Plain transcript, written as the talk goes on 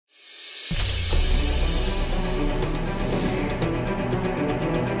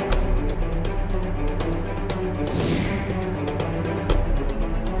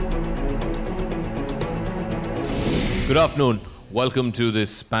Good afternoon. Welcome to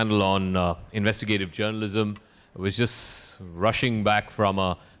this panel on investigative journalism. I was just rushing back from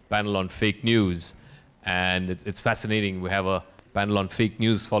a panel on fake news, and it's fascinating. We have a panel on fake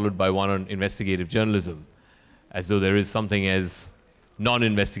news followed by one on investigative journalism, as though there is something as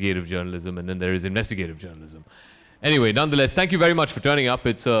non-investigative journalism, and then there is investigative journalism. Anyway, nonetheless, thank you very much for turning up.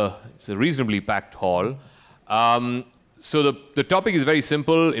 It's a reasonably packed hall. So the topic is very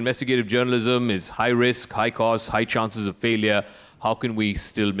simple. Investigative journalism is high risk, high cost, high chances of failure. How can we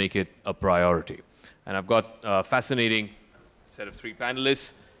still make it a priority? And I've got a fascinating set of three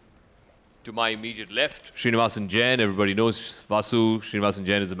panelists. To my immediate left, Sreenivasan Jain. Everybody knows Vasu. Sreenivasan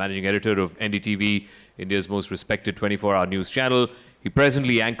Jain is the managing editor of NDTV, India's most respected 24-hour news channel. He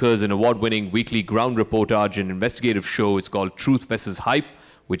presently anchors an award-winning weekly ground reportage and investigative show. It's called Truth vs. Hype,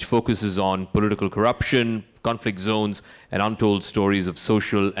 which focuses on political corruption, conflict zones, and untold stories of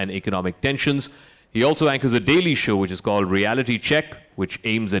social and economic tensions. He also anchors a daily show which is called Reality Check, which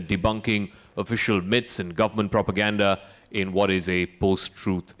aims at debunking official myths and government propaganda in what is a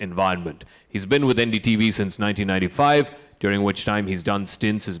post-truth environment. He's been with NDTV since 1995, during which time he's done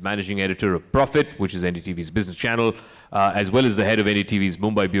stints as managing editor of Profit, which is NDTV's business channel, as well as the head of NDTV's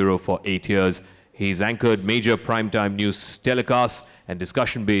Mumbai bureau for 8 years. He's anchored major primetime news telecasts and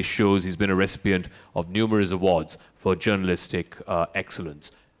discussion-based shows. He's been a recipient of numerous awards for journalistic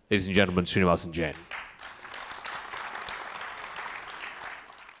excellence. Ladies and gentlemen, Sreenivasan Jain.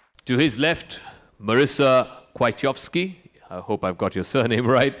 To his left, Marisa Kwiatkowski. I hope I've got your surname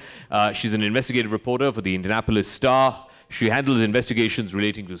right. She's an investigative reporter for the Indianapolis Star. She handles investigations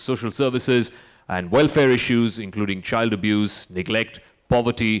relating to social services and welfare issues, including child abuse, neglect,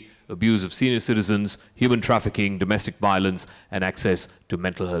 poverty, abuse of senior citizens, human trafficking, domestic violence, and access to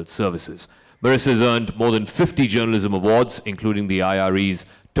mental health services. Marisa has earned more than 50 journalism awards, including the IRE's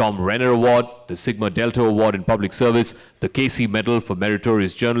Tom Renner Award, the Sigma Delta Award in Public Service, the Casey Medal for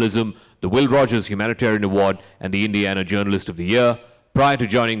Meritorious Journalism, the Will Rogers Humanitarian Award, and the Indiana Journalist of the Year. Prior to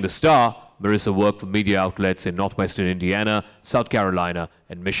joining the Star, Marisa worked for media outlets in northwestern Indiana, South Carolina,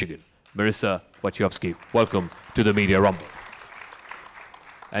 and Michigan. Marisa Kwiatkowski, welcome to the Media Rumble.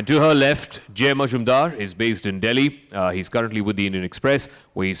 And to her left, Jain Mazoomdaar is based in Delhi. He's currently with the Indian Express,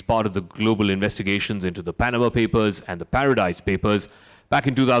 where he's part of the global investigations into the Panama Papers and the Paradise Papers. Back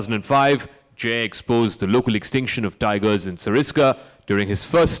in 2005, Jay exposed the local extinction of tigers in Sariska during his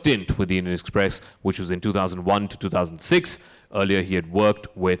first stint with the Indian Express, which was in 2001 to 2006. Earlier, he had worked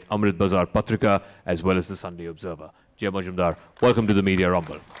with Amrit Bazar Patrika as well as the Sunday Observer. Jain Mazoomdaar, welcome to the Media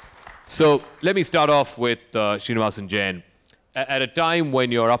Rumble. So let me start off with Sreenivasan Jain. At a time when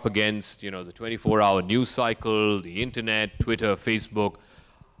you're up against, the 24-hour news cycle, the internet, Twitter, Facebook,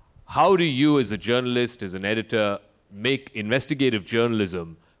 how do you, as a journalist, as an editor, make investigative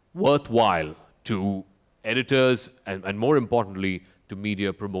journalism worthwhile to editors and more importantly, to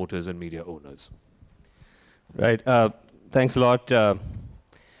media promoters and media owners? Right. Thanks a lot.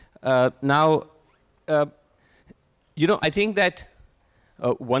 I think that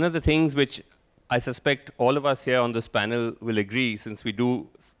one of the things which I suspect all of us here on this panel will agree, since we do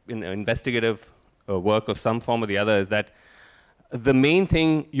investigative work of some form or the other, is that the main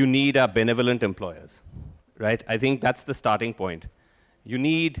thing you need are benevolent employers, right? I think that's the starting point. You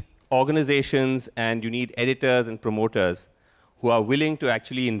need organizations and you need editors and promoters who are willing to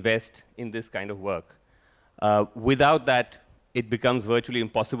actually invest in this kind of work. Without that, it becomes virtually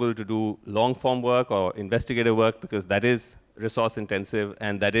impossible to do long-form work or investigative work, because that is resource-intensive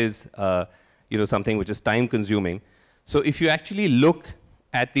and that is something which is time-consuming. So if you actually look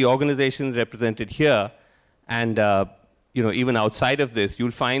at the organizations represented here, and even outside of this,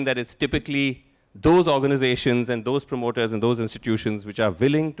 you'll find that it's typically those organizations and those promoters and those institutions which are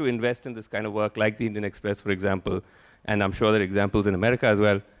willing to invest in this kind of work, like the Indian Express, for example, and I'm sure there are examples in America as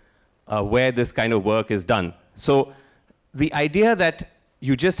well, where this kind of work is done. So the idea that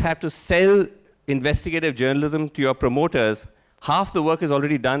you just have to sell investigative journalism to your promoters, half the work is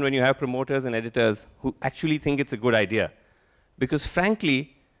already done when you have promoters and editors who actually think it's a good idea. Because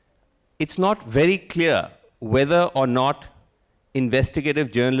frankly, it's not very clear whether or not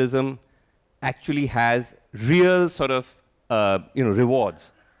investigative journalism actually has real sort of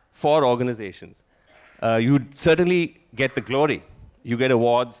rewards for organizations. You certainly get the glory, you get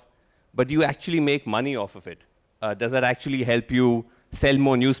awards, but you actually make money off of it. Does that actually help you sell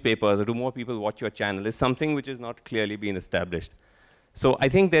more newspapers or do more people watch your channel? Is something which is not clearly been established. So I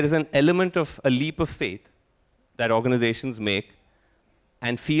think there is an element of a leap of faith that organizations make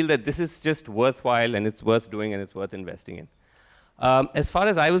and feel that this is just worthwhile and it's worth doing and it's worth investing in. As far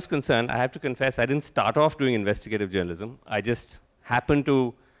as I was concerned, I have to confess, I didn't start off doing investigative journalism. I just happened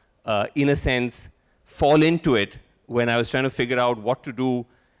to, in a sense, fall into it when I was trying to figure out what to do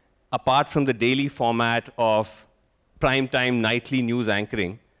apart from the daily format of primetime nightly news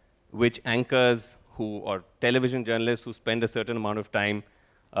anchoring, which anchors or television journalists who spend a certain amount of time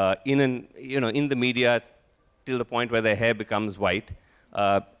in the media till the point where their hair becomes white,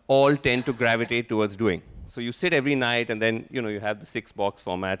 all tend to gravitate towards doing. So you sit every night, and then you have the 6-box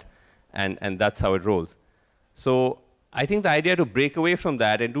format, and that's how it rolls. So I think the idea to break away from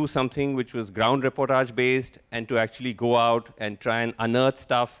that and do something which was ground reportage based, and to actually go out and try and unearth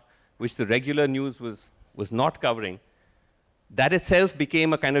stuff which the regular news was not covering, that itself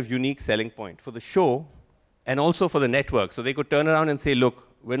became a kind of unique selling point for the show and also for the network. So they could turn around and say, look,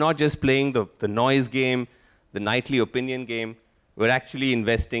 we're not just playing the noise game, the nightly opinion game. We're actually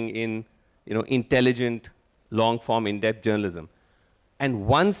investing in intelligent, long-form, in-depth journalism. And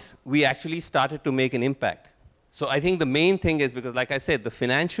once we actually started to make an impact. So I think the main thing is, because like I said, the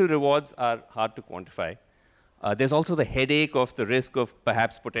financial rewards are hard to quantify. There's also the headache of the risk of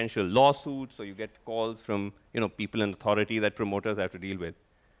perhaps potential lawsuits, or you get calls from people in authority that promoters have to deal with.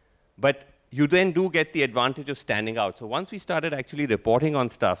 But you then do get the advantage of standing out. So once we started actually reporting on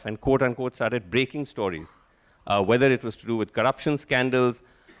stuff and quote-unquote started breaking stories, whether it was to do with corruption scandals,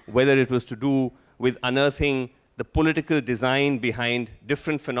 whether it was to do with unearthing the political design behind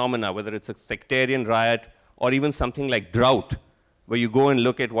different phenomena, whether it's a sectarian riot or even something like drought, where you go and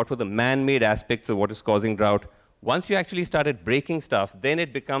look at what were the man-made aspects of what is causing drought. Once you actually started breaking stuff, then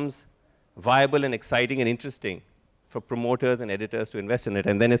it becomes viable and exciting and interesting for promoters and editors to invest in it,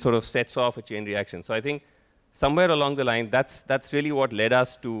 and then it sort of sets off a chain reaction. So I think somewhere along the line, that's really what led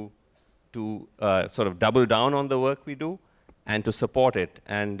us to sort of double down on the work we do and to support it.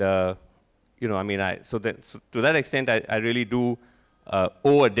 And to that extent, I really do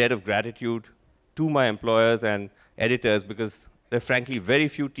owe a debt of gratitude to my employers and editors, because there are frankly very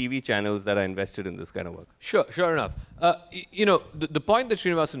few TV channels that are invested in this kind of work. Sure enough. The point that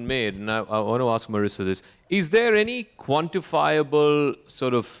Sreenivasan made, and I want to ask Marisa this, is there any quantifiable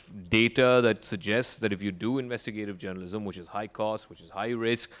sort of data that suggests that if you do investigative journalism, which is high cost, which is high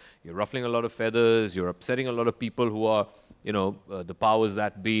risk, you're ruffling a lot of feathers, you're upsetting a lot of people who are, the powers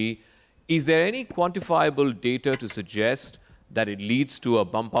that be, is there any quantifiable data to suggest that it leads to a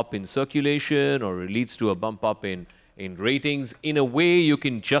bump up in circulation, or it leads to a bump up in ratings in a way you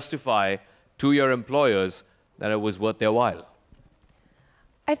can justify to your employers that it was worth their while?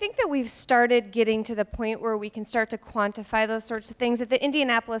 I think that we've started getting to the point where we can start to quantify those sorts of things. At the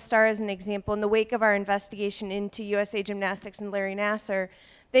Indianapolis Star, as an example, in the wake of our investigation into USA Gymnastics and Larry Nassar,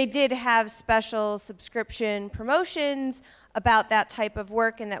 they did have special subscription promotions about that type of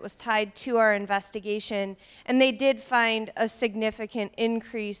work, and that was tied to our investigation. And they did find a significant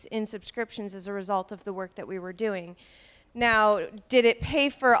increase in subscriptions as a result of the work that we were doing. Now, did it pay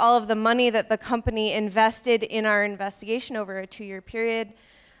for all of the money that the company invested in our investigation over a 2-year period?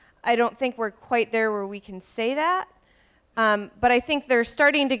 I don't think we're quite there where we can say that. But I think they're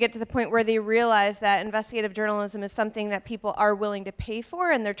starting to get to the point where they realize that investigative journalism is something that people are willing to pay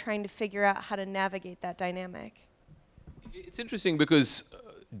for, and they're trying to figure out how to navigate that dynamic. It's interesting because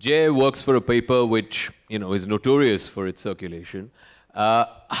Jay works for a paper which is notorious for its circulation.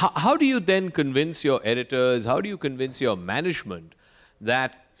 How do you then convince your editors, how do you convince your management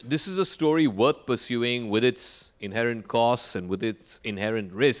that this is a story worth pursuing with its inherent costs and with its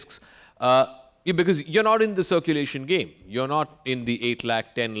inherent risks? Because you're not in the circulation game. You're not in the 8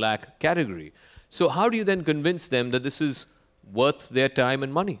 lakh, 10 lakh category. So how do you then convince them that this is worth their time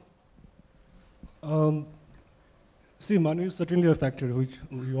and money? See, money is certainly a factor, which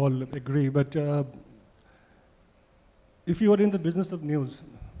we all agree, but if you are in the business of news,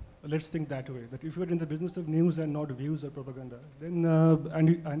 let's think that way, that if you are in the business of news and not views or propaganda, then,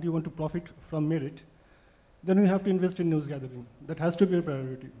 and you want to profit from merit, then you have to invest in news gathering. That has to be a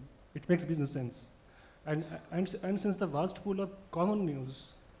priority. It makes business sense. And since the vast pool of common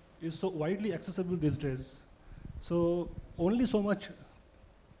news is so widely accessible these days, so only so much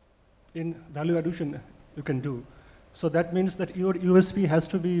in value addition you can do. So that means that your USP has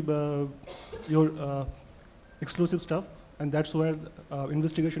to be your exclusive stuff, and that's where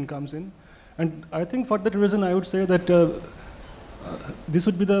investigation comes in. And I think for that reason, I would say that this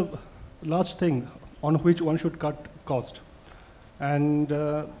would be the last thing on which one should cut cost. And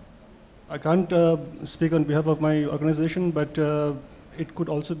I can't speak on behalf of my organization, but it could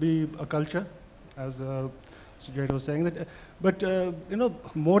also be a culture, as Jain was saying that. But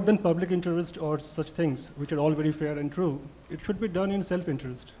more than public interest or such things, which are all very fair and true, it should be done in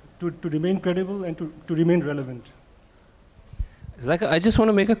self-interest to remain credible and to remain relevant. Zakka, I just want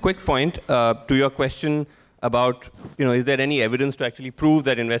to make a quick point to your question about, is there any evidence to actually prove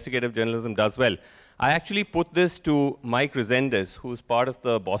that investigative journalism does well? I actually put this to Mike Rezendes, who's part of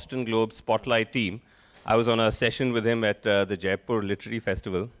the Boston Globe Spotlight team. I was on a session with him at the Jaipur Literary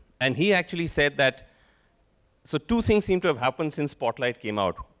Festival, and he actually said that, so two things seem to have happened since Spotlight came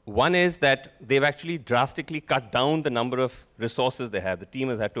out. One is that they've actually drastically cut down the number of resources they have. The team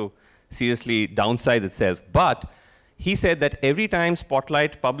has had to seriously downsize itself. But he said that every time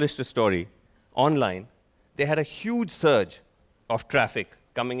Spotlight published a story online, they had a huge surge of traffic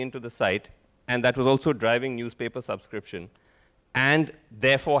coming into the site, and that was also driving newspaper subscription, and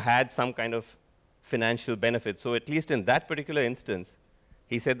therefore had some kind of financial benefit. So at least in that particular instance,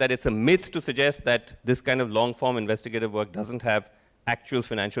 he said that it's a myth to suggest that this kind of long-form investigative work doesn't have actual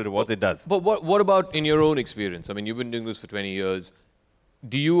financial rewards. It does. But what about in your own experience? I mean, you've been doing this for 20 years.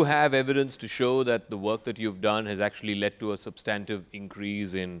 Do you have evidence to show that the work that you've done has actually led to a substantive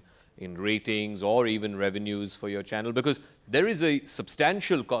increase in ratings or even revenues for your channel? Because there is a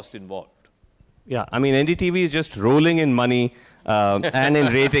substantial cost involved. Yeah, I mean, NDTV is just rolling in money and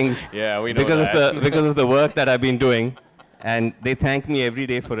in ratings Yeah, we know because that. because of the work that I've been doing, and they thank me every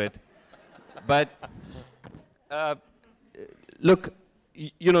day for it. But look,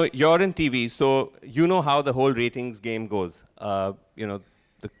 you're in TV, so you know how the whole ratings game goes.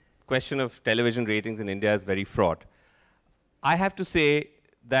 The question of television ratings in India is very fraught. I have to say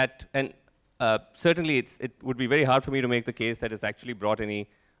that, and certainly it would be very hard for me to make the case that it's actually brought any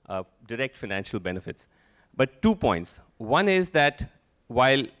direct financial benefits. But 2 points. One is that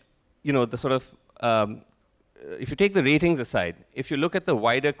while, the sort of, if you take the ratings aside, if you look at the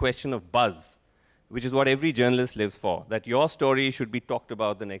wider question of buzz, which is what every journalist lives for, that your story should be talked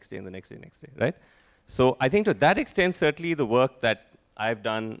about the next day and the next day, right? So I think to that extent, certainly the work that I've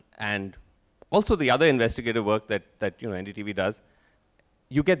done and also the other investigative work that NDTV does,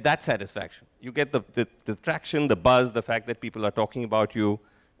 you get that satisfaction. You get the traction, the buzz, the fact that people are talking about you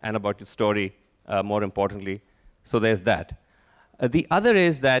and about your story, more importantly. So there's that. The other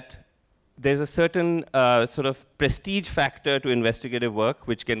is that there's a certain sort of prestige factor to investigative work,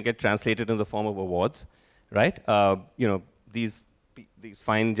 which can get translated in the form of awards, right? These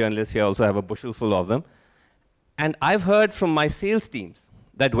fine journalists here also have a bushel full of them. And I've heard from my sales teams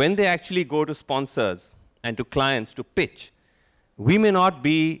that when they actually go to sponsors and to clients to pitch, we may not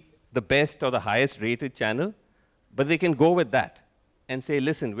be the best or the highest rated channel, but they can go with that and say,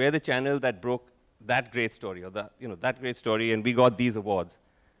 listen, we're the channel that broke that great story, or that great story, and we got these awards.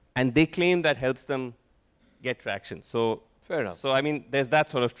 And they claim that helps them get traction. So fair enough. So I mean, there's that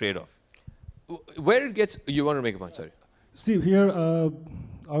sort of trade-off. Where it gets, you want to make a point, sorry. See, here,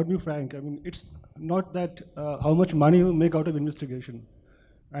 I would be frank. I mean, it's not that how much money you make out of investigation.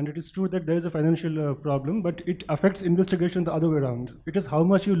 And it is true that there is a financial problem, but it affects investigation the other way around. It is how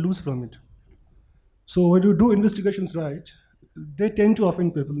much you lose from it. So when you do investigations right, they tend to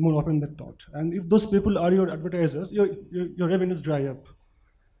offend people more often than not. And if those people are your advertisers, your revenues dry up.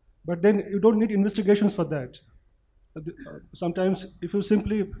 But then you don't need investigations for that. Sometimes if you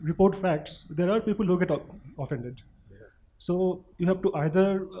simply report facts, there are people who get offended. So you have to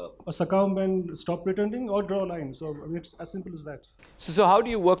either succumb and stop pretending or draw a line. So I mean, it's as simple as that. So how do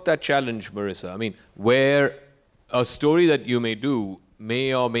you work that challenge, Marisa? I mean, where a story that you may do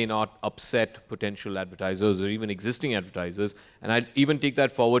may or may not upset potential advertisers or even existing advertisers, and I'd even take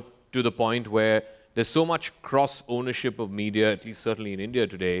that forward to the point where there's so much cross-ownership of media, at least certainly in India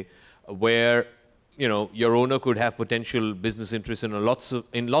today, where your owner could have potential business interests in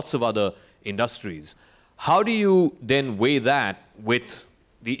lots of other industries. How do you then weigh that with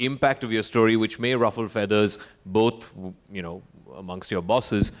the impact of your story, which may ruffle feathers both amongst your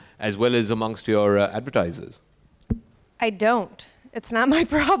bosses as well as amongst your advertisers? I don't. It's not my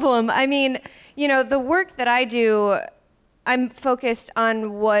problem. I mean, the work that I do, I'm focused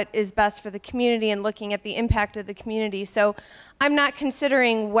on what is best for the community and looking at the impact of the community. So I'm not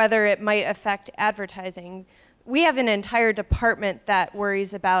considering whether it might affect advertising. We have an entire department that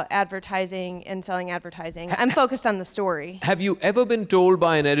worries about advertising and selling advertising. I'm focused on the story. Have you ever been told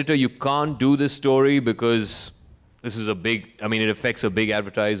by an editor you can't do this story because this is it affects a big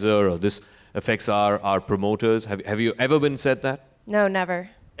advertiser, or this affects our promoters? Have you ever been said that? No, never.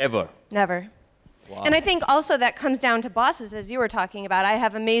 Ever? Never. Wow. And I think also that comes down to bosses, as you were talking about. I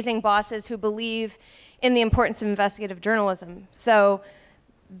have amazing bosses who believe in the importance of investigative journalism. So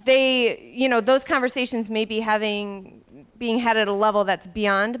those conversations may be being had at a level that's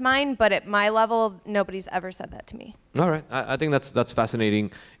beyond mine, but at my level, nobody's ever said that to me. All right. I think that's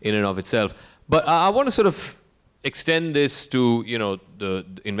fascinating in and of itself. But I want to sort of extend this to, the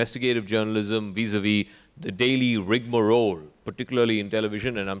investigative journalism vis-a-vis the daily rigmarole, particularly in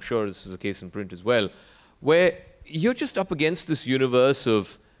television, and I'm sure this is the case in print as well, where you're just up against this universe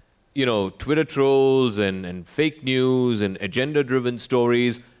of, you know, Twitter trolls and fake news and agenda-driven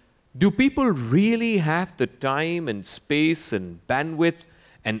stories. Do people really have the time and space and bandwidth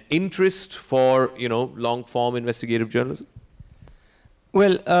and interest for, you know, long-form investigative journalism?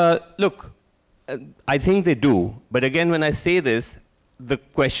 Well, look, I think they do. But again, when I say this, the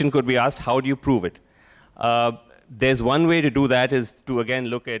question could be asked, how do you prove it? There's one way to do that is to, again,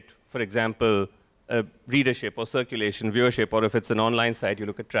 look at, for example, readership or circulation, viewership, or if it's an online site, you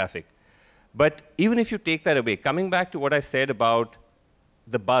look at traffic. But even if you take that away, coming back to what I said about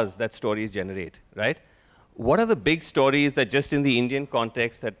the buzz that stories generate, right? What are the big stories that just in the Indian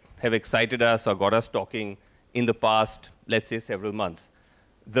context that have excited us or got us talking in the past, let's say, several months?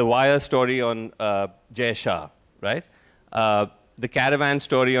 The Wire story on Jay Shah, right? The Caravan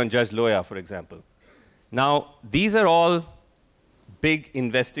story on Judge Loya, for example. Now, these are all big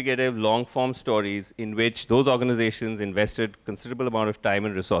investigative long-form stories in which those organizations invested considerable amount of time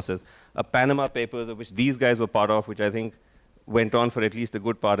and resources. Panama Papers, of which these guys were part of, which I think went on for at least a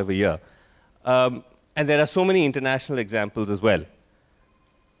good part of a year. And there are so many international examples as well.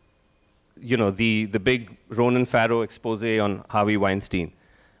 You know, the big Ronan Farrow expose on Harvey Weinstein.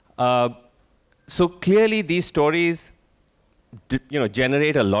 So clearly these stories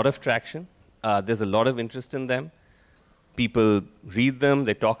generate a lot of traction. There's a lot of interest in them. People read them,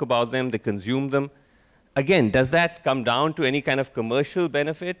 they talk about them, they consume them. Again, does that come down to any kind of commercial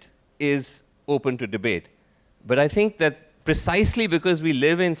benefit is open to debate. But I think that precisely because we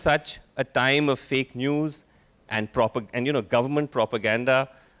live in such a time of fake news and government propaganda,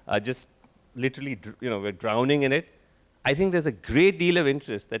 just literally, we're drowning in it. I think there's a great deal of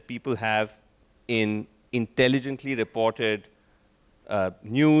interest that people have in intelligently reported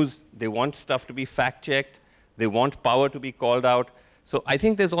news. They want stuff to be fact-checked. They want power to be called out. So I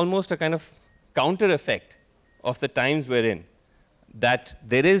think there's almost a kind of counter effect of the times we're in, that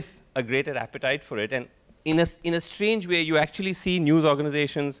there is a greater appetite for it. And in a strange way, you actually see news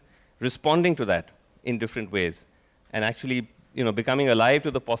organizations responding to that in different ways and actually becoming alive to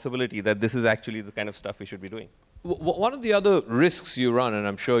the possibility that this is actually the kind of stuff we should be doing. One of the other risks you run, and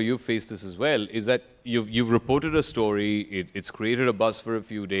I'm sure you've faced this as well, is that you've reported a story, it's created a buzz for a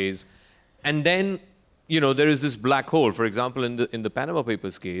few days, and then there is this black hole. For example, in the Panama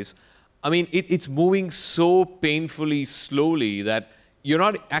Papers case, I mean, it's moving so painfully slowly that you're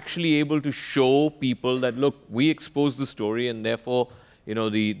not actually able to show people that, look, we exposed the story, and therefore,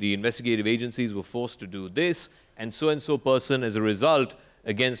 the investigative agencies were forced to do this, and so person, as a result,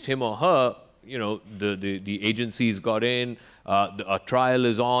 against him or her, the agencies got in, a trial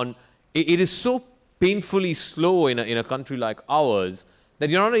is on. It is so painfully slow in a country like ours that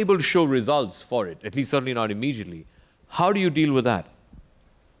you're not able to show results for it, at least certainly not immediately. How do you deal with that?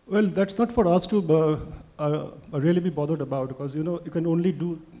 Well, that's not for us to really be bothered about, because you can only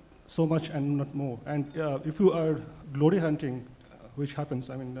do so much and not more. And if you are glory hunting, which happens,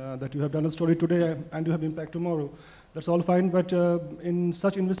 I mean, that you have done a story today and you have impact tomorrow, that's all fine. But in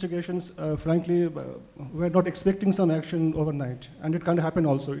such investigations, frankly, we're not expecting some action overnight, and it can't happen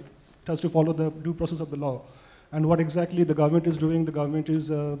also. It has to follow the due process of the law. And what exactly the government is doing, the government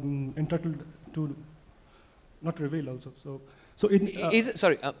is entitled to not reveal also.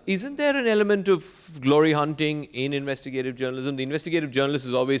 Isn't there an element of glory hunting in investigative journalism? The investigative journalist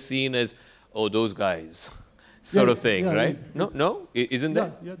is always seen as, oh, those guys, sort of thing, right? Yeah. No? Isn't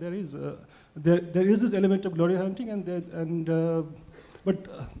there? Yeah, there is. There is this element of glory hunting, but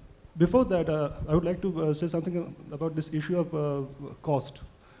before that, I would like to say something about this issue of cost.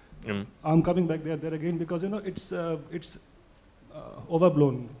 I'm coming back there again because it's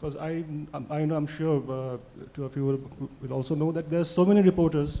overblown. Because I'm sure two of you will also know that there's so many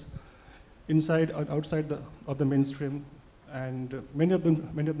reporters inside and outside of the mainstream, and many of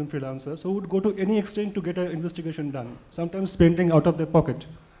them freelancers who would go to any extent to get an investigation done. Sometimes spending out of their pocket,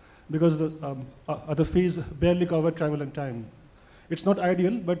 because the other fees barely cover travel and time. It's not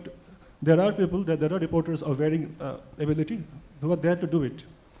ideal, but there are people, there are reporters of varying ability who are there to do it.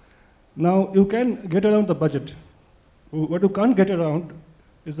 Now, you can get around the budget. What you can't get around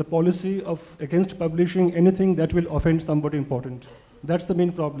is the policy of against publishing anything that will offend somebody important. That's the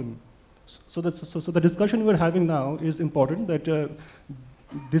main problem. So the discussion we're having now is important, that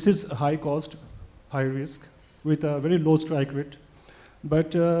this is high cost, high risk, with a very low strike rate.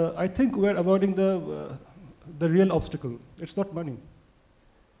 But I think we're avoiding the real obstacle. It's not money.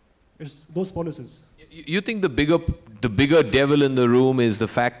 It's those policies. You think the bigger devil in the room is the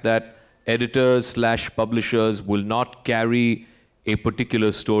fact that editors/publishers will not carry a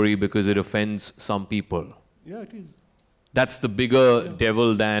particular story because it offends some people? Yeah, it is. That's the bigger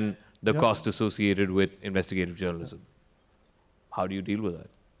devil than the cost associated with investigative journalism. How do you deal with that?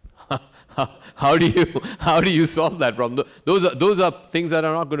 how do you solve that problem? Those are things that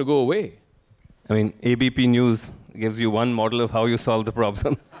are not going to go away. I mean, ABP News gives you one model of how you solve the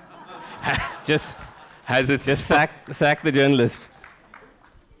problem. just sack the journalist.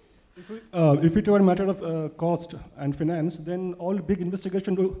 If it were a matter of cost and finance, then all big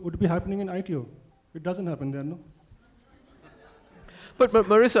investigation would be happening in ITO. It doesn't happen there, no? But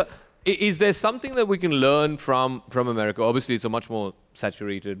Marisa, is there something that we can learn from America? Obviously, it's a much more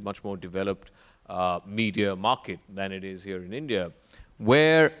saturated, much more developed media market than it is here in India,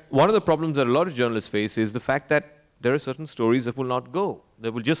 where one of the problems that a lot of journalists face is the fact that there are certain stories that will not go. They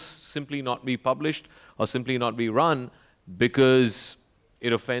will just simply not be published or simply not be run because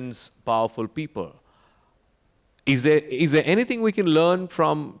it offends powerful people. Is there anything we can learn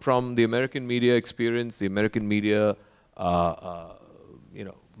from the American media experience, the American media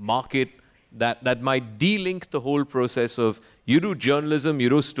market that might de-link the whole process of you do journalism, you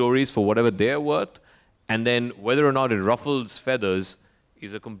do stories for whatever they're worth, and then whether or not it ruffles feathers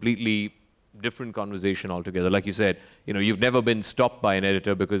is a completely different conversation altogether. Like you said, you've never been stopped by an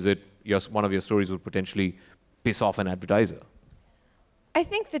editor because one of your stories would potentially piss off an advertiser. I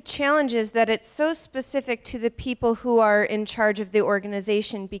think the challenge is that it's so specific to the people who are in charge of the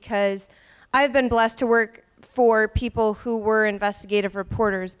organization, because I've been blessed to work for people who were investigative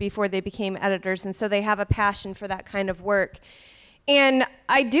reporters before they became editors, and so they have a passion for that kind of work. And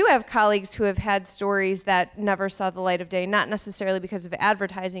I do have colleagues who have had stories that never saw the light of day, not necessarily because of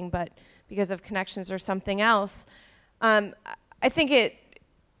advertising, but because of connections or something else. I think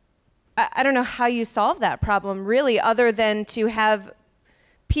I don't know how you solve that problem, really, other than to have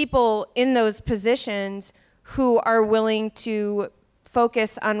people in those positions who are willing to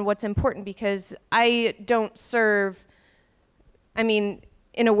focus on what's important, because I don't serve, in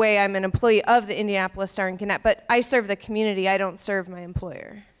a way I'm an employee of the Indianapolis Star and Gannett, but I serve the community, I don't serve my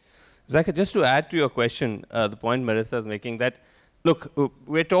employer. Zakka, just to add to your question, the point Marisa is making, that, look,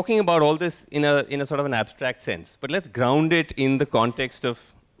 we're talking about all this in a sort of an abstract sense, but let's ground it in the context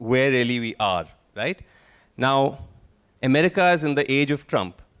of where really we are, right? Now, America is in the age of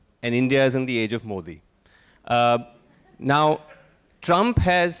Trump, and India is in the age of Modi. Now, Trump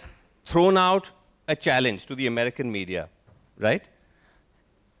has thrown out a challenge to the American media, right?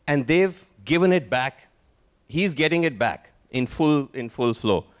 And they've given it back. He's getting it back in full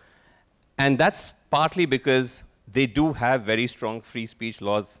flow. And that's partly because they do have very strong free speech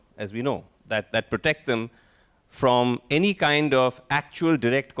laws, as we know, that protect them from any kind of actual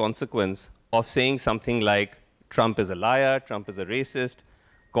direct consequence of saying something like Trump is a liar, Trump is a racist,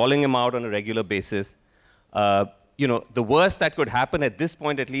 calling him out on a regular basis. The worst that could happen at this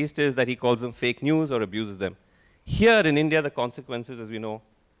point, at least, is that he calls them fake news or abuses them. Here in India, the consequences, as we know,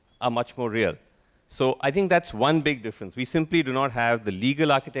 are much more real. So I think that's one big difference. We simply do not have the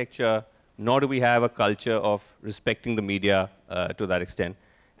legal architecture, nor do we have a culture of respecting the media to that extent.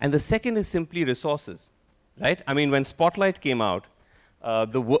 And the second is simply resources, right? I mean, when Spotlight came out,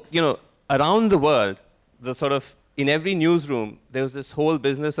 around the world, in every newsroom, there was this whole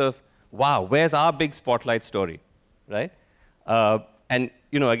business of, wow, where's our big Spotlight story, right? And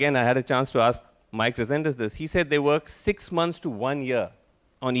again, I had a chance to ask Mike Resendez this. He said they work 6 months to 1 year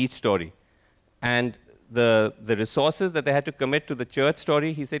on each story. And the resources that they had to commit to the church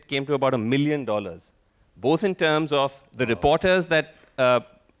story, he said, came to about $1 million, both in terms of the reporters that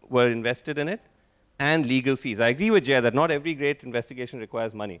were invested in it and legal fees. I agree with Jay that not every great investigation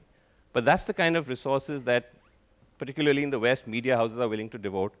requires money. But that's the kind of resources that, particularly in the West, media houses are willing to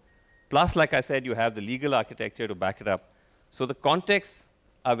devote. Plus, like I said, you have the legal architecture to back it up. So the contexts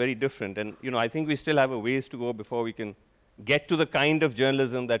are very different. And I think we still have a ways to go before we can get to the kind of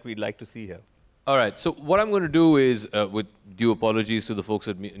journalism that we'd like to see here. All right. So what I'm going to do is, with due apologies to the folks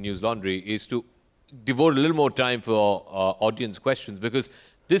at News Laundry, is to devote a little more time for audience questions, because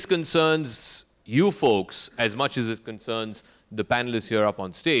this concerns you folks as much as it concerns the panelists here up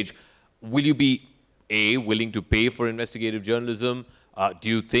on stage. Will you be, A, willing to pay for investigative journalism? Do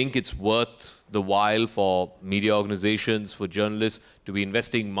you think it's worth the while for media organizations, for journalists, to be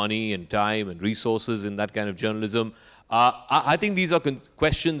investing money and time and resources in that kind of journalism? I think these are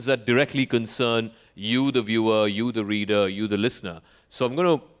questions that directly concern you, the viewer, you, the reader, you, the listener. So I'm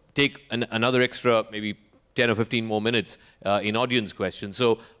going to take another extra, maybe 10 or 15 more minutes in audience questions.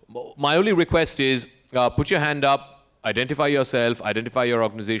 So my only request is put your hand up, identify yourself, identify your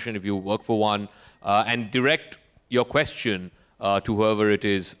organization if you work for one, and direct your question to whoever it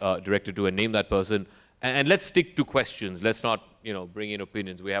is directed to, and name that person. And let's stick to questions. Let's not, bring in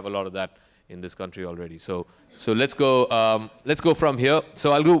opinions. We have a lot of that in this country already. So let's go from here.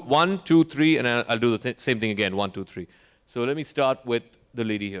 So I'll do 1, 2, 3, and I'll do the same thing again, 1, 2, 3. So let me start with the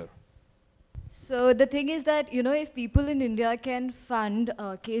lady here. So the thing is that, you know, if people in India can fund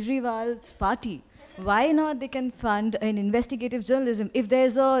Kejriwal's party, why not they can fund an investigative journalism? If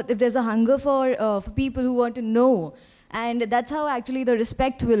there's a hunger for people who want to know, and that's how actually the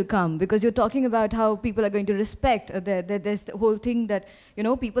respect will come, because you're talking about how people are going to respect. There's the whole thing that, you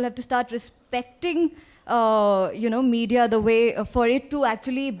know, people have to start respecting, you know, media the way for it to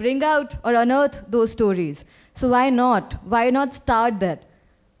actually bring out or unearth those stories. So why not? Why not start that?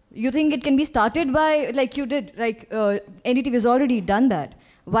 You think it can be started by, like you did, like NDTV has already done that.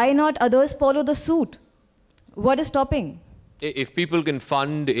 Why not others follow the suit? What is stopping? If people can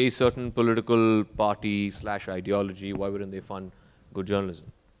fund a certain political party / ideology, why wouldn't they fund good journalism?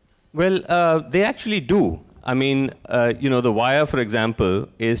 Well, they actually do. I mean, you know, The Wire, for example,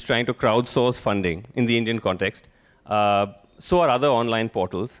 is trying to crowdsource funding in the Indian context. So are other online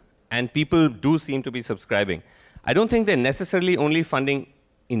portals, and people do seem to be subscribing. I don't think they're necessarily only funding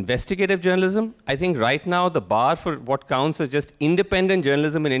investigative journalism. I think right now the bar for what counts as just independent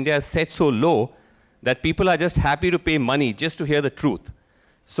journalism in India is set so low that people are just happy to pay money just to hear the truth.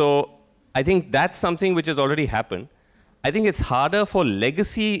 So I think that's something which has already happened. I think it's harder for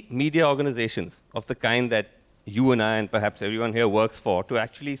legacy media organizations of the kind that you and I and perhaps everyone here works for to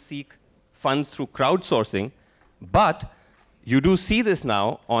actually seek funds through crowdsourcing. But you do see this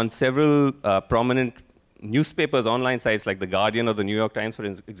now on several prominent newspapers, online sites like The Guardian or The New York Times, for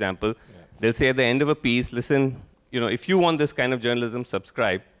example. Yeah. They'll say at the end of a piece, listen, you know, if you want this kind of journalism,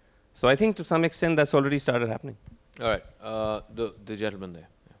 subscribe. So I think to some extent that's already started happening. All right, the gentleman there.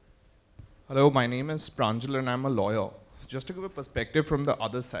 Yeah. Hello, my name is Pranjal and I'm a lawyer. So just to give a perspective from the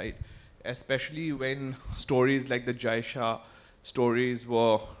other side, especially when stories like the Jai Shah stories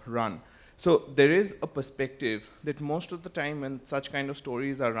were run. So there is a perspective that most of the time when such kind of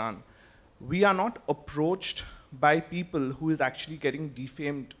stories are run, we are not approached by people who is actually getting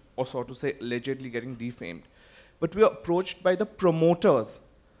defamed, or so to say, allegedly getting defamed. But we are approached by the promoters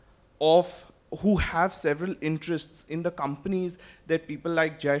of who have several interests in the companies that people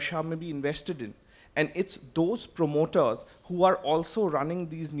like Jai Shah may be invested in. And it's those promoters who are also running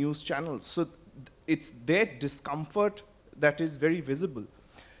these news channels. So it's their discomfort that is very visible.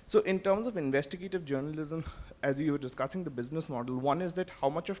 So in terms of investigative journalism, as we were discussing the business model, one is that how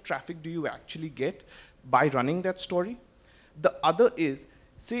much of traffic do you actually get by running that story? The other is,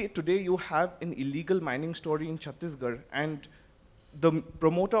 say today you have an illegal mining story in Chhattisgarh and the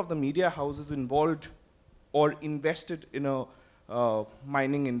promoter of the media house is involved or invested in a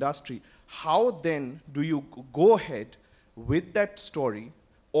mining industry. How then do you go ahead with that story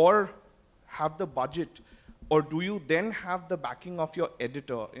or have the budget, or do you then have the backing of your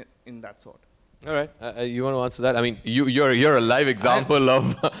editor in that sort? All right, you want to answer that? I mean, you're a live example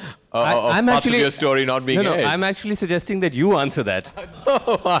of parts of your story not being aired. No, I'm actually suggesting that you answer that.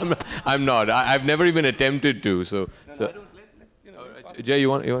 No, I'm not. I've never even attempted to. So, Jay, you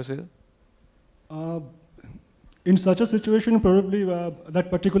want to say that? In such a situation, probably that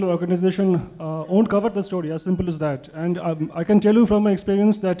particular organization won't cover the story, as simple as that. And I can tell you from my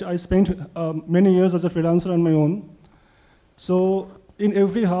experience that I spent many years as a freelancer on my own. So in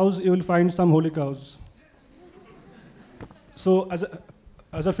every house, you will find some holy cows. So as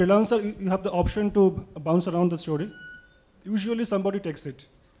a freelancer, you have the option to bounce around the story. Usually somebody takes it,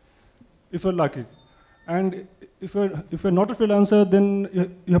 if you're lucky. And if you're not a freelancer, then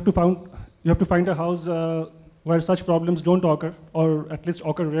you have to find a house where such problems don't occur, or at least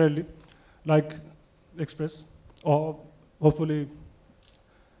occur rarely, like Express, or hopefully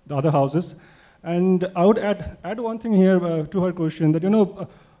the other houses. And I would add one thing here to her question, that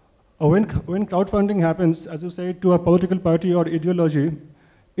when crowdfunding happens, as you say, to a political party or ideology,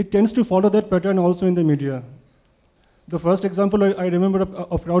 it tends to follow that pattern also in the media. The first example I remember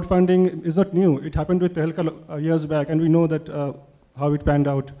of crowdfunding is not new. It happened with Tehelka years back, and we know that how it panned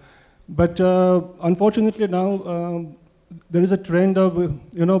out. But unfortunately now, there is a trend of,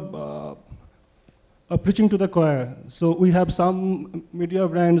 preaching to the choir. So we have some media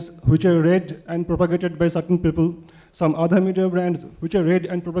brands which are read and propagated by certain people, some other media brands which are read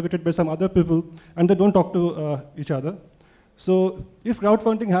and propagated by some other people, and they don't talk to each other. So if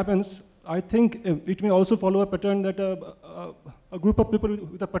crowdfunding happens, I think it may also follow a pattern that a group of people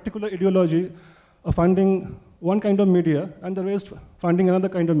with a particular ideology are funding one kind of media and the rest funding another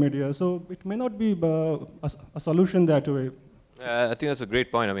kind of media. So it may not be a solution that way. I think that's a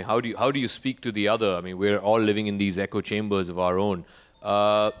great point. I mean, how do you speak to the other? I mean, we're all living in these echo chambers of our own.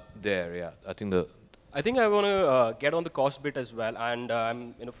 I think I think I want to get on the cost bit as well, and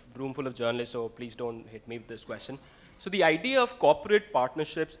I'm in a room full of journalists, so please don't hit me with this question. So the idea of corporate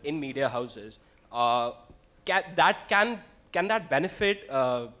partnerships in media houses, can that benefit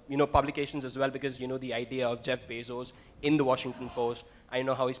publications as well? Because the idea of Jeff Bezos in the Washington Post, I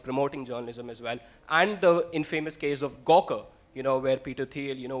know how he's promoting journalism as well, and the infamous case of Gawker, where Peter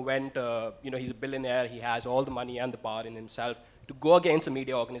Thiel, went, he's a billionaire, he has all the money and the power in himself to go against the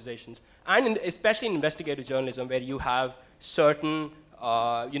media organizations, and especially in investigative journalism, where you have certain,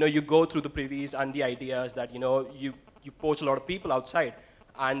 you go through the privys and the ideas that, you poach a lot of people outside,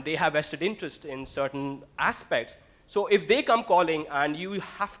 and they have vested interest in certain aspects. So if they come calling and you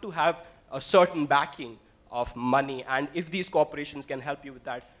have to have a certain backing of money, and if these corporations can help you with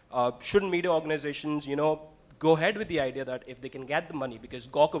that, shouldn't media organizations, go ahead with the idea that if they can get the money, because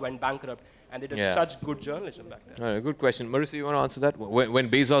Gawker went bankrupt and they did such good journalism back then. All right, good question. Marisa, you want to answer that? When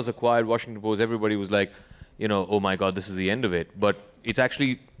Bezos acquired Washington Post, everybody was like, oh my God, this is the end of it. But it's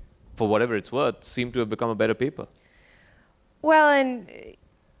actually, for whatever it's worth, seemed to have become a better paper. Well, and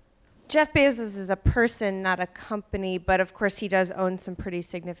Jeff Bezos is a person, not a company, but of course he does own some pretty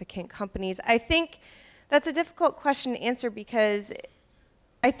significant companies. I think that's a difficult question to answer because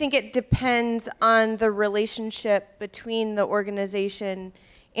I think it depends on the relationship between the organization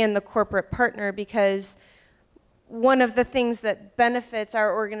and the corporate partner, because one of the things that benefits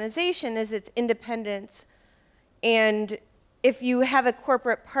our organization is its independence. And if you have a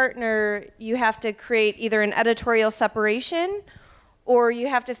corporate partner, you have to create either an editorial separation or you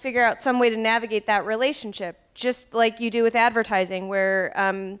have to figure out some way to navigate that relationship, just like you do with advertising,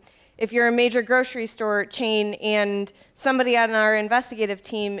 where if you're a major grocery store chain and somebody on our investigative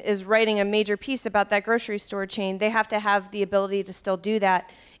team is writing a major piece about that grocery store chain, they have to have the ability to still do that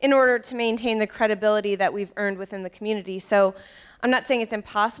in order to maintain the credibility that we've earned within the community. So I'm not saying it's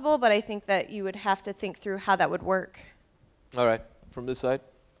impossible, but I think that you would have to think through how that would work. All right, from this side.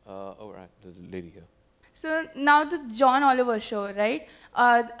 All right, the lady here. So now the John Oliver show, right?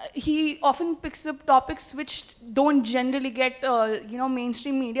 He often picks up topics which don't generally get,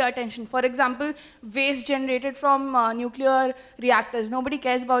 mainstream media attention. For example, waste generated from nuclear reactors. Nobody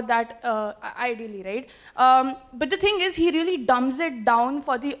cares about that ideally, right? But the thing is, he really dumbs it down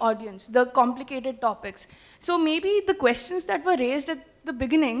for the audience, the complicated topics. So maybe the questions that were raised at the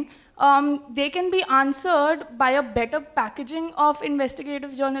beginning, they can be answered by a better packaging of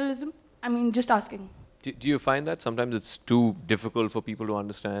investigative journalism. I mean, just asking. Do you find that sometimes it's too difficult for people to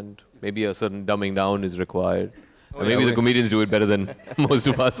understand? Maybe a certain dumbing down is required. Or maybe the comedians do it better than most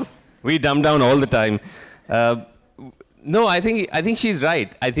of us. We dumb down all the time. No, I think she's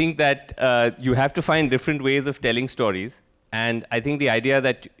right. I think that you have to find different ways of telling stories. And I think the idea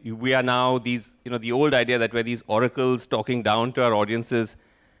that we are now these, the old idea that we're these oracles talking down to our audiences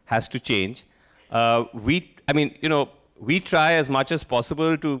has to change. We try as much as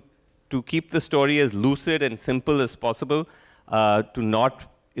possible to keep the story as lucid and simple as possible, to not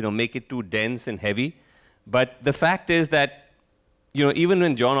make it too dense and heavy. But the fact is that even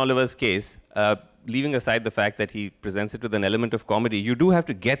in John Oliver's case, leaving aside the fact that he presents it with an element of comedy, you do have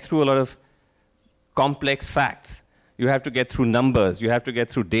to get through a lot of complex facts. You have to get through numbers. You have to get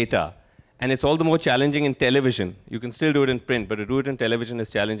through data. And it's all the more challenging in television. You can still do it in print, but to do it in television is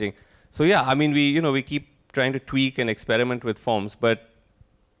challenging. So yeah, I mean, we keep trying to tweak and experiment with forms, but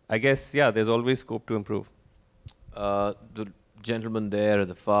I guess, yeah, there's always scope to improve. The gentleman there at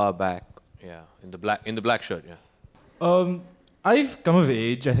the far back, yeah, in the black shirt, yeah. I've come of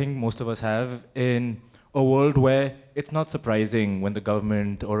age, I think most of us have, in a world where it's not surprising when the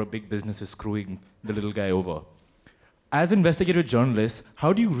government or a big business is screwing the little guy over. As investigative journalists,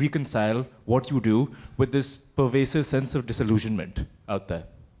 how do you reconcile what you do with this pervasive sense of disillusionment out there?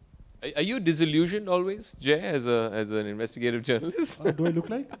 Are you disillusioned always, Jay, as an investigative journalist? Do I look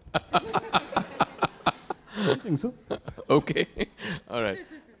like? I don't think so. Okay, all right.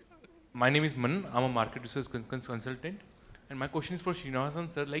 My name is Man. I'm a market research consultant. And my question is for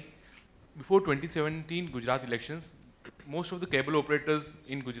Sreenivasan, sir. Like, before 2017 Gujarat elections, most of the cable operators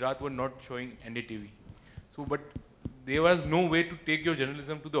in Gujarat were not showing NDTV. So, but there was no way to take your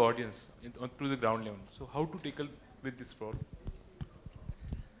journalism to the audience, to the ground level. So, how to tackle with this problem?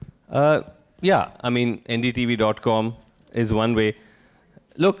 Yeah, I mean, ndtv.com is one way.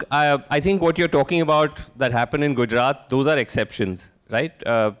 Look, I think what you're talking about that happened in Gujarat, those are exceptions, right?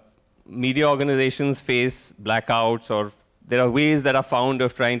 Media organizations face blackouts, or there are ways that are found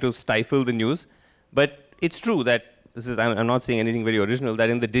of trying to stifle the news. But it's true that, I'm not saying anything very original, that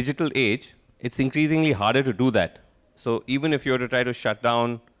in the digital age, it's increasingly harder to do that. So even if you were to try to shut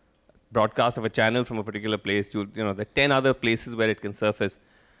down broadcast of a channel from a particular place, there are 10 other places where it can surface.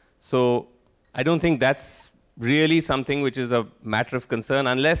 So I don't think that's really something which is a matter of concern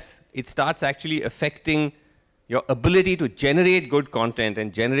unless it starts actually affecting your ability to generate good content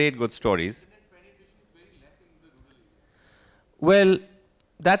and generate good stories. Well,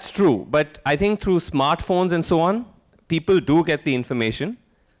 that's true, but I think through smartphones and so on, people do get the information.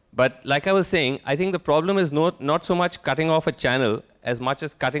 But like I was saying, I think the problem is not so much cutting off a channel as much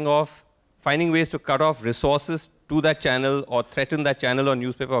as finding ways to cut off resources to that channel or threaten that channel or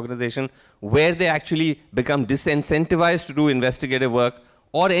newspaper organization where they actually become disincentivized to do investigative work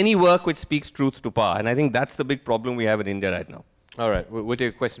or any work which speaks truth to power. And I think that's the big problem we have in India right now. All right, we'll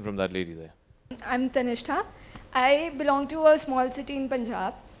take a question from that lady there. I'm Tanishtha. I belong to a small city in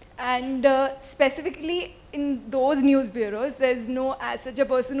Punjab, and specifically in those news bureaus, there's no as such a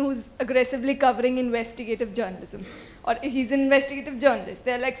person who's aggressively covering investigative journalism, or he's an investigative journalist.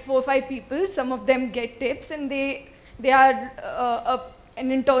 There are like 4 or 5 people. Some of them get tips, and they are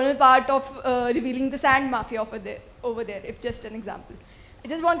an internal part of revealing the sand mafia over there. If just an example, I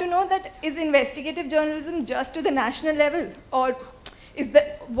just want to know that is investigative journalism just to the national level, or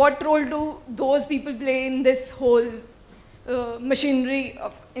what role do those people play in this whole machinery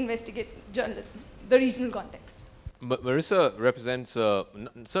of investigative journalism, the regional context? But Marisa represents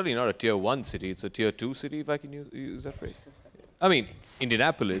certainly not a tier 1 city, it's a tier 2 city, if I can use that phrase. I mean,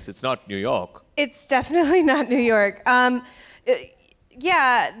 Indianapolis, it's not New York. It's definitely not New York.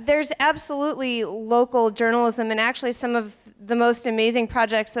 Yeah, there's absolutely local journalism, and actually some of the most amazing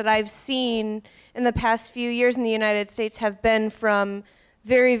projects that I've seen in the past few years in the United States have been from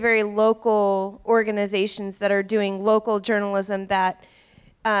very, very local organizations that are doing local journalism that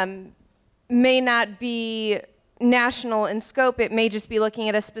may not be national in scope. It may just be looking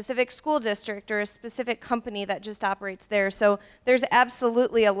at a specific school district or a specific company that just operates there. So there's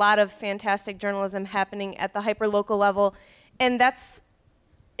absolutely a lot of fantastic journalism happening at the hyper-local level, and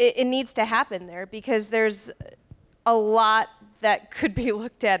it needs to happen there because there's a lot that could be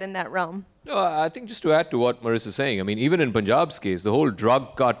looked at in that realm. No, I think just to add to what Marisa is saying, I mean, even in Punjab's case, the whole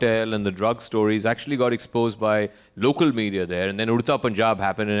drug cartel and the drug stories actually got exposed by local media there, and then Urta Punjab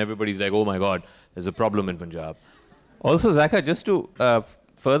happened, and everybody's like, oh my God, there's a problem in Punjab. Also, Zakka, just to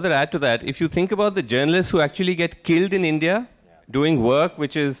further add to that, if you think about the journalists who actually get killed in India doing work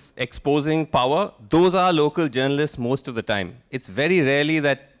which is exposing power, those are local journalists most of the time. It's very rarely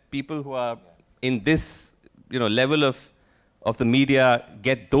that people who are in this level of the media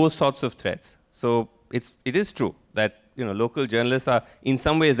get those sorts of threats. So it is true that local journalists are, in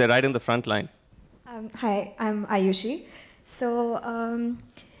some ways, they're right in the front line. Hi, I'm Ayushi. So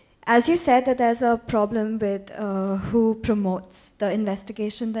as you said that there's a problem with who promotes the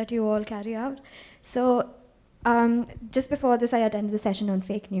investigation that you all carry out. So just before this, I attended a session on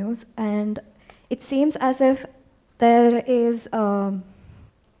fake news, and it seems as if there is a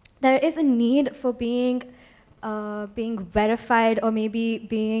need for being verified or maybe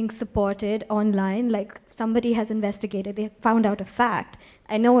being supported online. Like somebody has investigated, they found out a fact.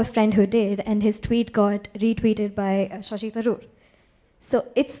 I know a friend who did, and his tweet got retweeted by Shashi Tharoor. So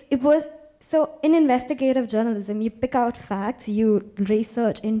in investigative journalism, you pick out facts, you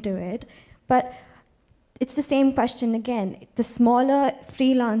research into it, but it's the same question again. The smaller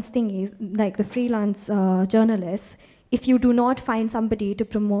freelance thingies, like the freelance journalists, if you do not find somebody to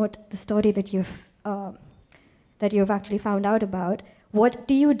promote the story that you've actually found out about, what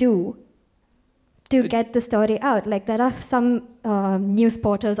do you do to get the story out? Like there are some news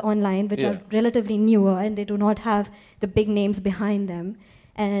portals online which are relatively newer and they do not have the big names behind them.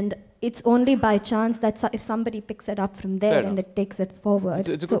 And it's only by chance that if somebody picks it up from there and it takes it forward.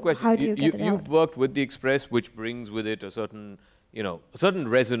 It's a good question. How do you get it You've out? worked with the Express, which brings with it a certain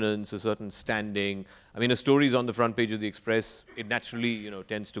resonance, a certain standing. I mean, a story's on the front page of the Express, it naturally,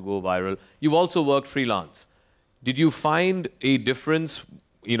 tends to go viral. You've also worked freelance. Did you find a difference?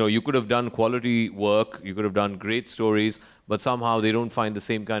 You could have done quality work, you could have done great stories, but somehow they don't find the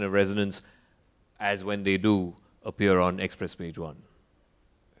same kind of resonance as when they do appear on Express Page 1.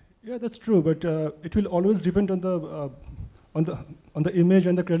 Yeah, that's true, but it will always depend on the image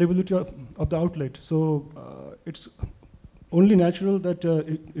and the credibility of the outlet. So it's only natural that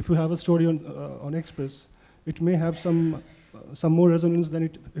if you have a story on Express, it may have some more resonance than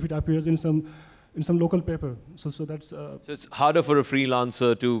if it appears in some local paper. So that's. So it's harder for a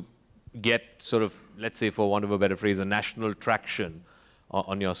freelancer to get sort of, let's say, for want of a better phrase, a national traction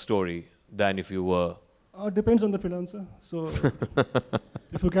on your story than if you were. Depends on the freelancer. So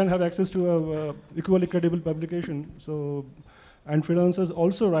if you can have access to a equally credible publication, so And freelancers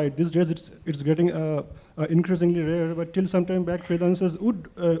also write. These days it's getting increasingly rare, but till some time back, freelancers would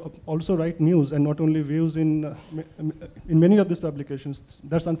also write news and not only views in many of these publications.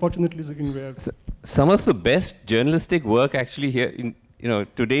 That's unfortunately getting rare. Some of the best journalistic work actually here,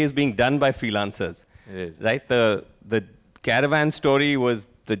 today is being done by freelancers. It is. Right? The caravan story was,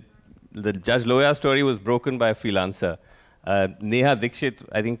 the Judge Loya story was broken by a freelancer. Neha Dikshit,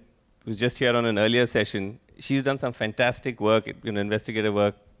 I think, was just here on an earlier session. She's done some fantastic work, investigative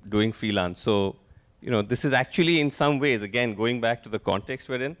work, doing freelance. So, this is actually in some ways, again, going back to the context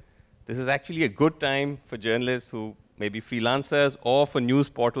we're in, this is actually a good time for journalists who may be freelancers or for news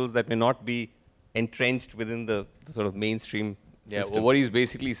portals that may not be entrenched within the sort of mainstream system. Yeah, well, what he's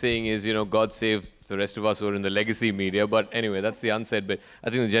basically saying is, God save the rest of us who are in the legacy media. But anyway, that's the unsaid bit. I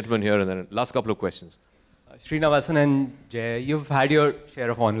think the gentleman here, and then last couple of questions. Sreenivasan and Jay, you've had your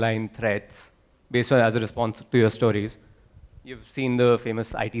share of online threats based on as a response to your stories. You've seen the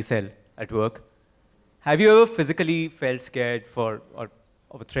famous IT cell at work. Have you ever physically felt scared or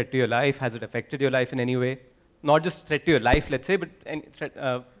of a threat to your life? Has it affected your life in any way? Not just threat to your life, let's say, but any threat,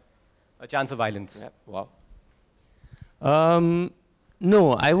 a chance of violence. Yeah. Wow.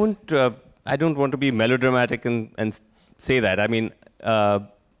 No, I wouldn't. I don't want to be melodramatic and say that. I mean,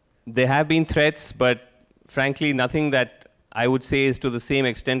 there have been threats, but frankly, nothing that I would say is to the same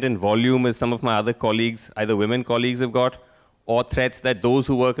extent in volume as some of my other colleagues, either women colleagues have got, or threats that those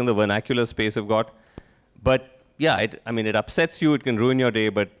who work in the vernacular space have got. But yeah, it upsets you, it can ruin your day,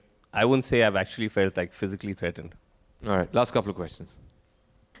 but I wouldn't say I've actually felt like physically threatened. All right, last couple of questions.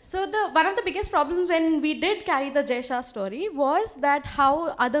 So one of the biggest problems when we did carry the Jai Shah story was that how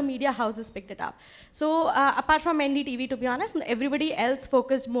other media houses picked it up. So apart from NDTV, to be honest, everybody else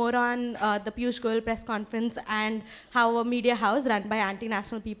focused more on the Piyush Goyal press conference and how a media house run by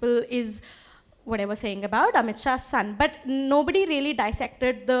anti-national people is whatever saying about Amit Shah's son. But nobody really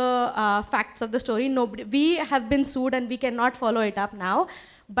dissected the facts of the story. We have been sued and we cannot follow it up now,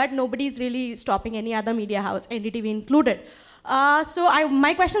 but nobody's really stopping any other media house, NDTV included. So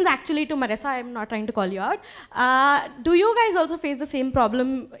my question is actually to Marisa. I'm not trying to call you out. Do you guys also face the same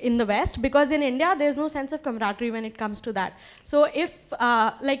problem in the West? Because in India, there's no sense of camaraderie when it comes to that. So if,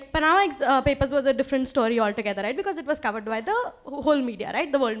 like Panama Papers was a different story altogether, right? Because it was covered by the whole media,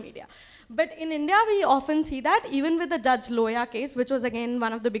 right? The world media. But in India, we often see that even with the Judge Loya case, which was again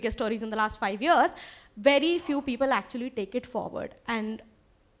one of the biggest stories in the last 5 years, very few people actually take it forward. And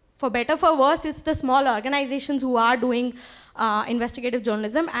for better, for worse, it's the small organizations who are doing investigative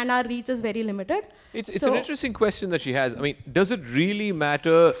journalism, and our reach is very limited. It's an interesting question that she has. I mean, does it really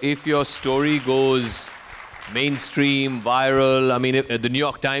matter if your story goes mainstream, viral? I mean, if the New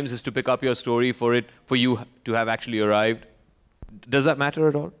York Times is to pick up your story for you to have actually arrived, does that matter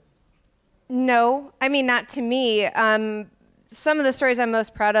at all? No, I mean, not to me. Some of the stories I'm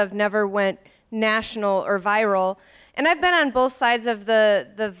most proud of never went national or viral. And I've been on both sides of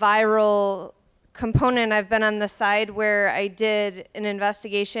the viral component. I've been on the side where I did an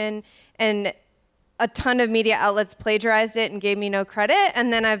investigation and a ton of media outlets plagiarized it and gave me no credit.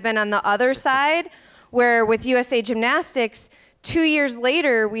 And then I've been on the other side where with USA Gymnastics, 2 years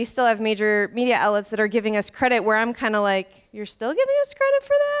later, we still have major media outlets that are giving us credit where I'm kind of like, you're still giving us credit for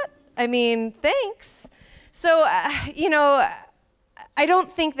that? I mean, thanks. So, I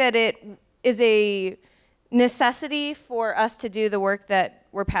don't think that it is a necessity for us to do the work that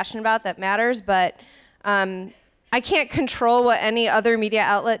we're passionate about that matters, but I can't control what any other media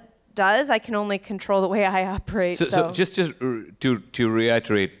outlet does. I can only control the way I operate. So just to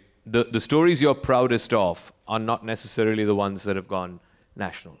reiterate, the stories you're proudest of are not necessarily the ones that have gone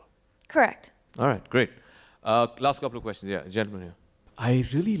national. Correct. All right, great. Last couple of questions. Yeah, gentleman here. I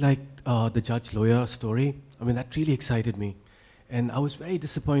really liked the Judge Loya story. I mean, that really excited me. And I was very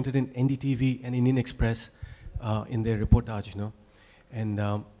disappointed in NDTV and Indian Express in their reportage, And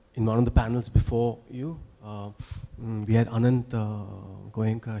in one of the panels before you, we had Anant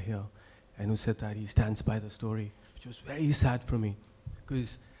Goenka here, and who said that he stands by the story, which was very sad for me.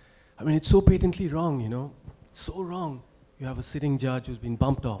 Because, I mean, it's so patently wrong, So wrong. You have a sitting judge who's been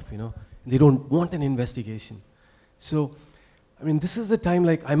bumped off, and they don't want an investigation. So, I mean, this is the time,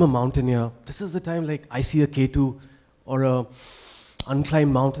 like, I'm a mountaineer. This is the time, like, I see a K2 or a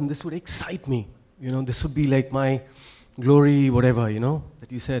unclimbed mountain. This would excite me. This would be like my glory, whatever,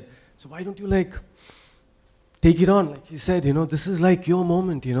 that you said. So why don't you, like, take it on? Like you said, this is like your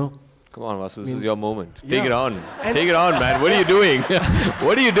moment, Come on, Vasu, this is your moment. Take it on. Take it on, man. What are you doing?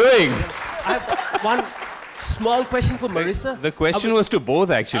 What are you doing? I have one small question for Marisa. The question was to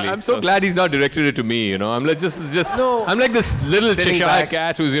both, actually. I'm so glad he's not directed it to me, I'm like I'm like this little Cheshire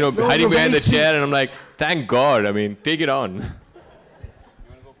cat who's, hiding behind the chair, and I'm like, thank God. I mean, take it on.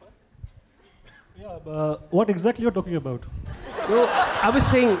 Yeah, what exactly you're talking about? No, I was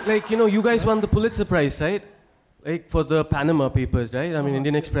saying, like, you guys won the Pulitzer Prize, right? Like, for the Panama Papers, right? I mean,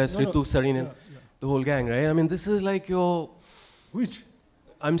 Indian Express, Ritu, Sarin, the whole gang, right? I mean, this is like your... Which?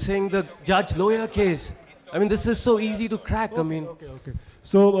 I'm saying the Judge Lawyer case. I mean, this is so easy to crack, Okay, I mean... Okay.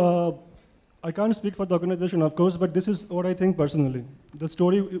 So, I can't speak for the organization, of course, but this is what I think personally. The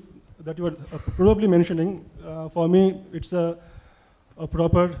story that you are probably mentioning, for me, it's a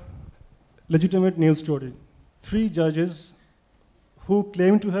proper, legitimate news story. 3 judges who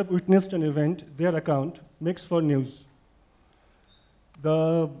claim to have witnessed an event, their account makes for news.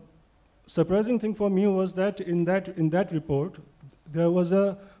 The surprising thing for me was that in that report, there was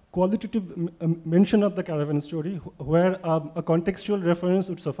a qualitative mention of the caravan story where a contextual reference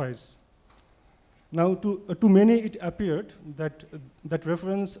would suffice. Now, to many, it appeared that that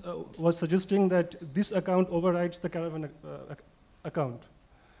reference was suggesting that this account overrides the caravan account.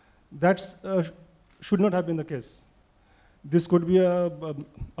 That should not have been the case. This could be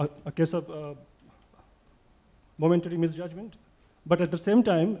a case of momentary misjudgment, but at the same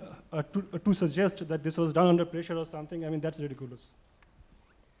time, to suggest that this was done under pressure or something, I mean, that's ridiculous.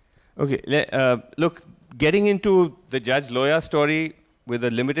 Okay, look, getting into the Judge Lawyer story with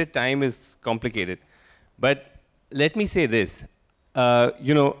a limited time is complicated. But let me say this. I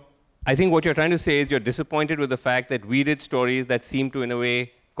think what you're trying to say is you're disappointed with the fact that we did stories that seem to, in a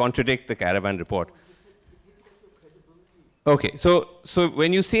way, contradict the caravan report. Okay, so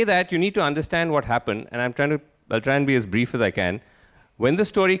when you say that, you need to understand what happened, and I'll try and be as brief as I can. When the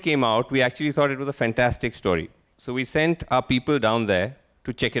story came out, we actually thought it was a fantastic story. So we sent our people down there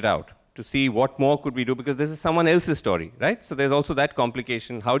to check it out, to see what more could we do, because this is someone else's story, right? So there's also that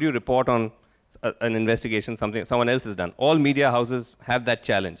complication. How do you report on an investigation, something someone else has done? All media houses have that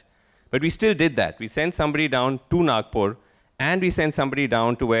challenge. But we still did that. We sent somebody down to Nagpur, and we sent somebody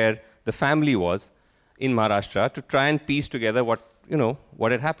down to where the family was in Maharashtra to try and piece together what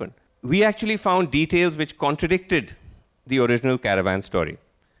had happened. We actually found details which contradicted the original caravan story.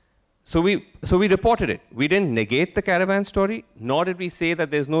 So we reported it. We didn't negate the caravan story, nor did we say that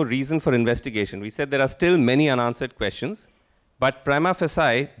there's no reason for investigation. We said there are still many unanswered questions, but prima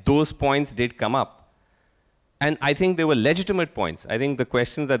facie, those points did come up. And I think they were legitimate points. I think the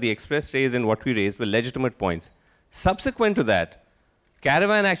questions that the Express raised and what we raised were legitimate points. Subsequent to that,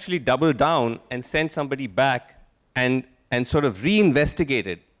 Caravan actually doubled down and sent somebody back and sort of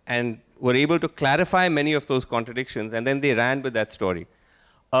reinvestigated and were able to clarify many of those contradictions, and then they ran with that story.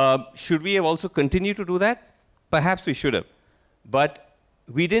 Should we have also continued to do that? Perhaps we should have. But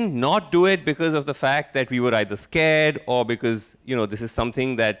we didn't not do it because of the fact that we were either scared or because this is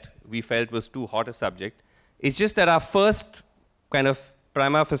something that we felt was too hot a subject. It's just that our first kind of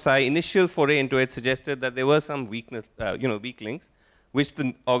prima facie initial foray into it suggested that there were some weak links, which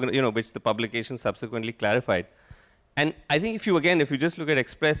the publication subsequently clarified. And I think if you just look at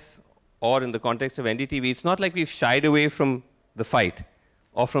Express or in the context of NDTV, it's not like we've shied away from the fight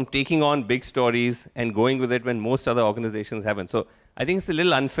or from taking on big stories and going with it when most other organizations haven't. So I think it's a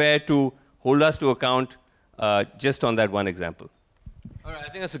little unfair to hold us to account just on that one example. All right, I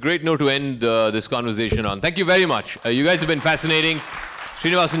think that's a great note to end this conversation on. Thank you very much. You guys have been fascinating.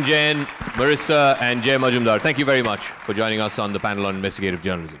 Sreenivasan, Jain, Marisa, and Jay Mazoomdaar, thank you very much for joining us on the panel on investigative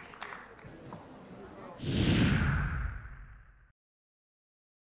journalism.